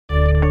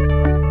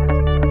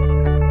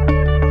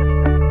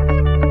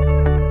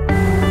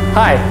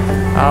Hi,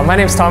 my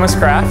name is Thomas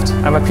Kraft.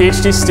 I'm a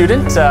PhD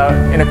student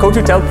in a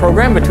Cotutelle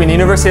program between the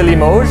Université de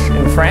Limoges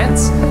in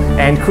France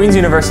and Queen's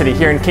University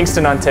here in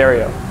Kingston,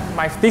 Ontario.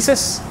 My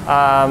thesis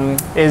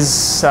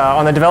is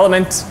on the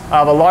development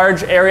of a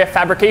large area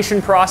fabrication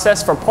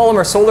process for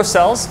polymer solar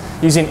cells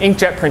using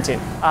inkjet printing.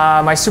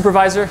 My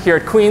supervisor here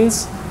at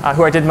Queen's,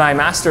 who I did my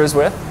master's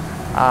with,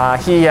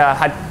 he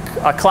had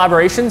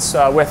collaborations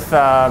with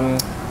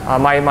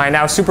my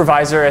now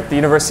supervisor at the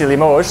Université de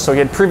Limoges, so he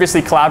had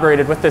previously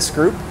collaborated with this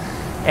group,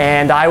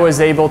 and I was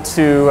able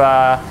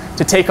to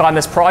take on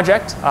this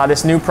project,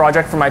 this new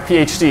project for my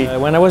PhD.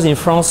 When I was in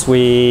France,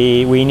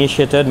 we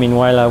initiated,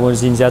 meanwhile I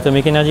was in the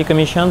Atomic Energy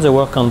Commission, the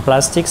work on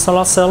plastic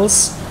solar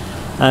cells,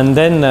 and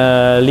then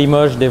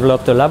Limoges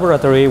developed a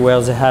laboratory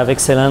where they have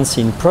excellence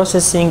in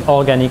processing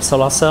organic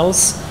solar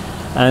cells,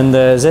 and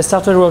they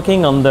started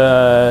working on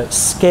the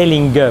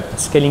scaling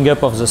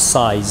up of the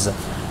size.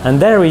 And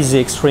there is the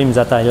extreme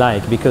that I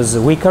like, because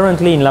we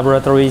currently in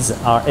laboratories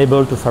are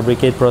able to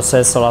fabricate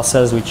process solar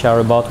cells which are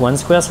about 1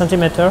 square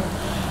centimeter.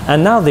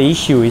 And now the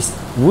issue is,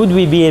 would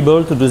we be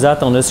able to do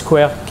that on a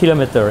square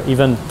kilometer,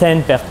 even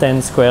 10 per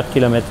 10 square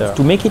kilometer?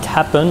 To make it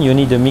happen, you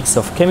need a mix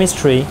of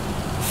chemistry,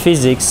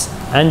 physics,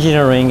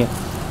 engineering,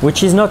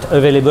 which is not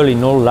available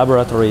in all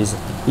laboratories.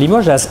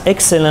 Limoges has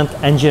excellent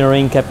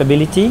engineering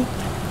capability.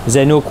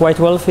 They know quite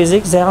well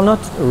physics. They are not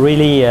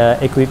really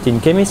equipped in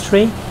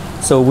chemistry.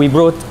 So we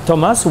brought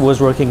Thomas, who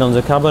was working on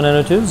the carbon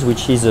nanotubes,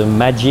 which is a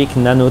magic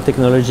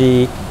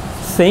nanotechnology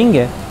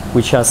thing,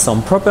 which has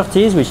some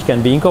properties which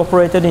can be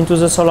incorporated into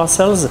the solar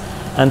cells,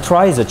 and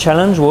the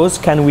challenge was,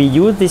 can we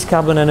use these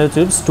carbon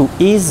nanotubes to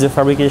ease the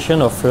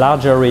fabrication of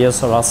larger area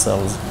solar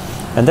cells?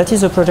 And that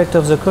is a project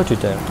of the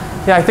Cotutelle.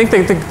 Yeah, I think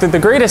the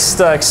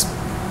greatest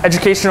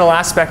educational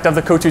aspect of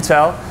the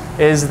Cotutelle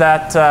is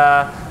that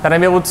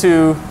I'm able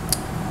to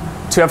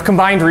have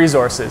combined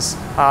resources.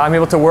 I'm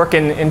able to work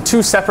in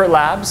 2 separate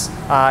labs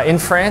in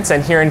France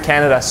and here in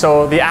Canada.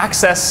 So the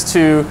access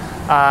to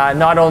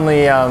not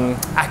only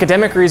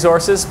academic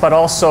resources but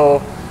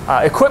also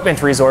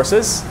equipment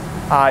resources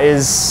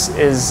is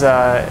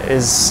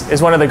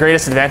one of the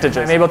greatest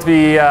advantages. I'm able to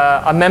be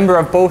a member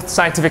of both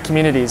scientific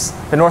communities,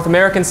 the North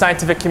American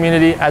scientific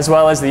community as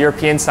well as the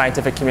European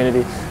scientific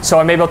community. So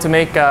I'm able to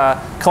make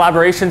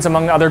collaborations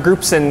among other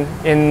groups on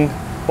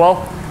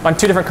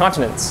 2 different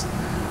continents.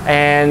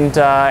 And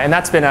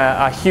that's been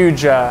a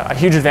huge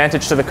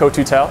advantage to the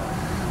Cotutelle.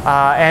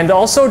 And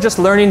also just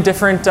learning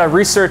different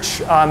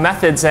research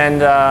methods and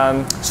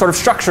sort of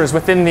structures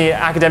within the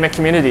academic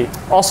community.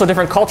 Also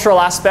different cultural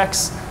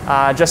aspects,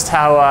 just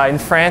how in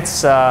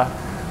France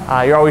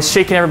you're always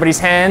shaking everybody's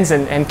hands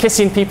and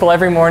kissing people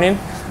every morning,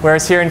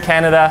 whereas here in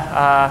Canada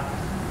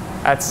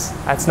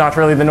that's not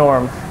really the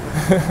norm.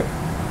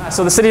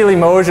 So the city of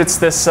Limoges, it's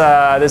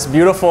this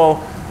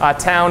beautiful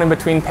town in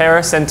between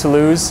Paris and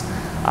Toulouse.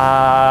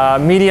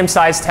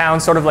 Medium-sized town,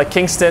 sort of like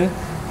Kingston,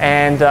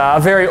 and a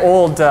very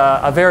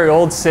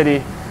old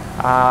city,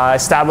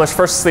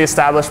 firstly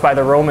established by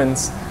the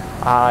Romans.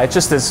 It's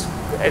just this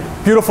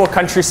beautiful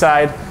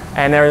countryside,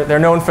 and they're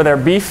known for their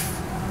beef.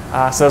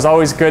 So there's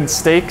always good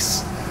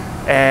steaks,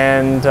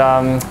 and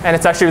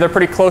it's actually, they're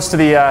pretty close to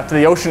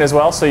the ocean as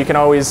well. So you can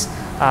always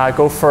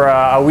go for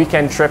a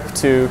weekend trip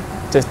to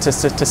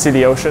see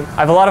the ocean. I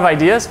have a lot of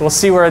ideas. We'll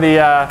see where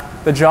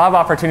the job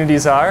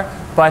opportunities are.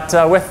 But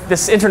with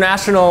this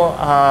international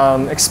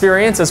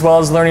experience, as well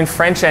as learning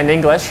French and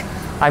English,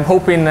 I'm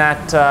hoping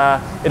that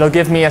it'll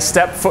give me a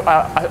step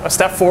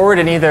forward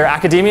in either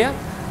academia,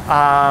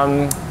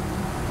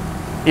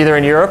 either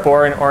in Europe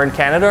or in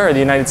Canada or the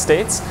United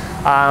States.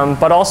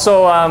 But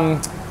also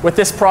with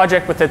this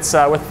project, with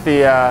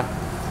the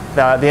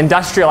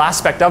industrial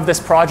aspect of this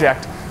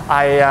project,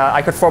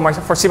 I could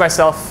foresee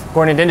myself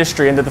going into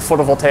industry, into the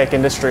photovoltaic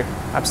industry,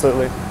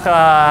 absolutely.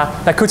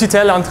 La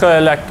Cotutelle entre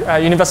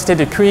la Université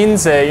de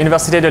Queen's et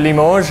l'Université de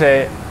Limoges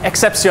est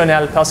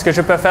exceptionnelle parce que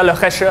je peux faire la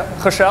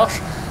recherche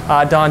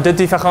dans 2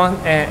 différentes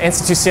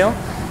institutions,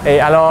 et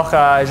alors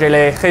j'ai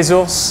les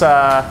ressources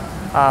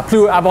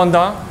plus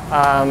abondantes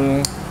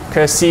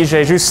que si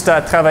j'ai juste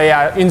travaillé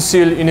à une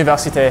seule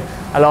université.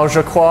 Alors je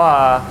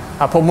crois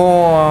pour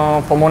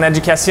mon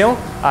éducation,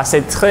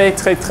 c'est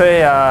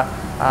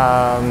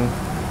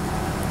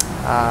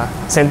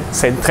c'est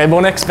une très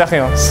bonne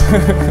expérience.